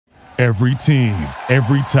Every team,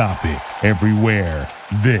 every topic, everywhere.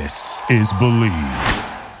 This is Believe.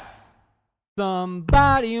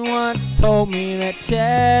 Somebody once told me that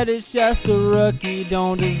Chet is just a rookie,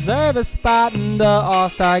 don't deserve a spot in the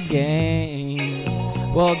All-Star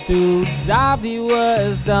game. Well, dude, Zavi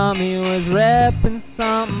was dumb, he was repping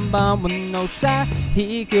something bum with no shot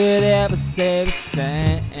he could ever say the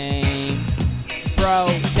same. Bro,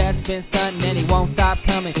 Chet's been stunting and he won't stop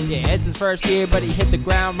coming. Yeah, it's his first year, but he hit the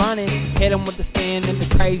ground running. Hit him with the spin and the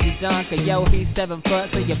crazy dunk. Yo, he's 7 foot,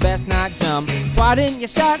 so you best not jump. Swat in your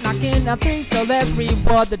shot, knock in a three, so let's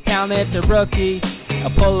reward the talented rookie.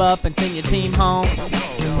 Pull up and send your team home.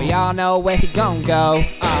 We all know where he gon' go.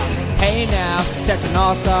 Hey now, Chet's an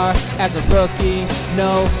all-star as a rookie,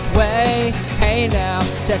 no way. Hey now,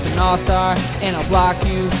 Chet's an all-star and I'll block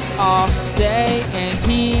you all day. And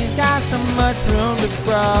he's got so much room to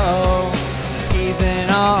grow. He's an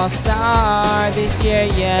all-star this year,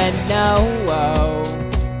 yeah, no.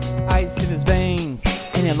 Ice in his veins,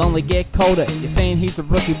 and he'll only get colder. You're saying he's a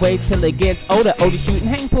rookie, wait till he gets older. Odie shooting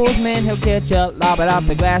hang pulls, man, he'll catch up. Lob it off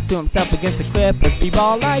the glass to himself against the Clippers.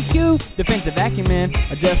 B-ball like you, defensive acumen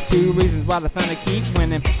are just two reasons why the Thunder keep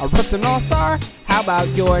winning. A rook's an all-star, how about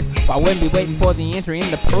yours? Why wouldn't be waiting for the entry in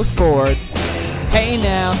the post board? Hey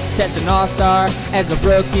now, Chet's an all-star as a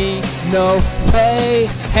rookie, no way.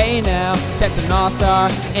 Hey now, Chet's an all-star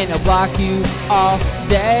and he'll block you all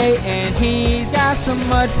day. And he's got so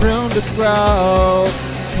much room to grow.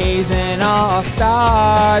 He's an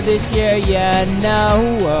all-star this year, yeah,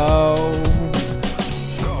 no.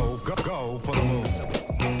 Go for the moon.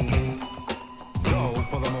 Go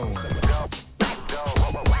for the moon.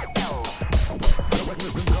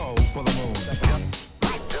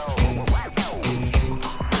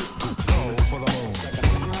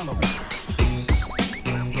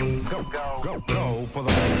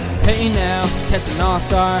 Hey now, Chet's an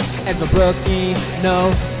all-star as a rookie,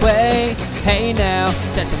 no way. Hey now,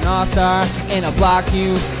 Chet's an all-star and I'll block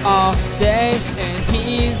you all day. And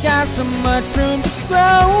he's got so much room to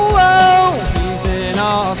grow. He's an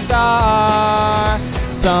all-star.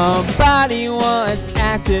 Somebody once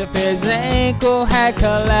asked if his ankle had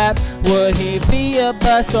collapsed, would he be a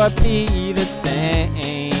bust or be the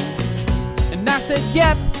same? And I said,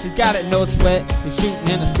 yep, he's got it, no sweat. He's shooting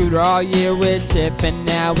in a scooter all year with Chip, and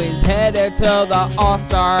now he's headed to the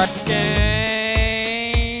All-Star game.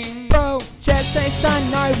 Bro, Chet stays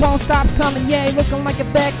stunned, no, he won't stop coming. Yeah, he looking like a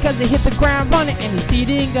vet cause he hit the ground running. And he's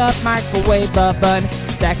heating up microwave oven,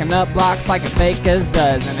 stacking up blocks like a Baker's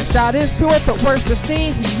does. And the shot is pure, but worse to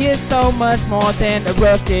see, he is so much more than a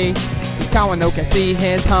rookie. He's calling OKC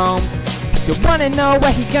his home, but you wanna know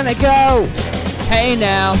where he gonna go. Hey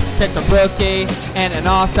now, Chet's a rookie and an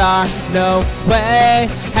all-star, no way.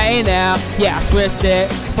 Hey now, yeah, I switched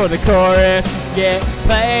it for the chorus, get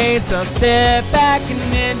played. So sit back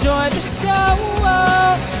and enjoy the show.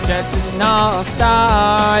 Chet's an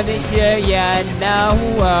all-star this year, yeah, no.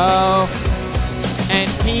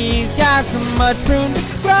 And he's got so much room to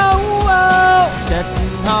grow. Chet's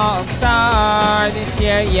an all-star this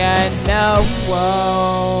year, yeah, no.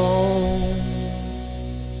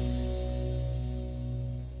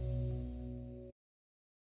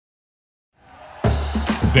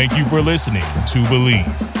 Thank you for listening to Believe.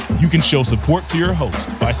 You can show support to your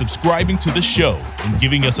host by subscribing to the show and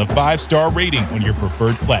giving us a 5-star rating on your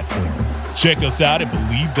preferred platform. Check us out at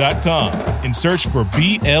Believe.com and search for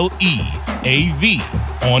BLEAV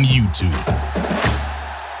on YouTube.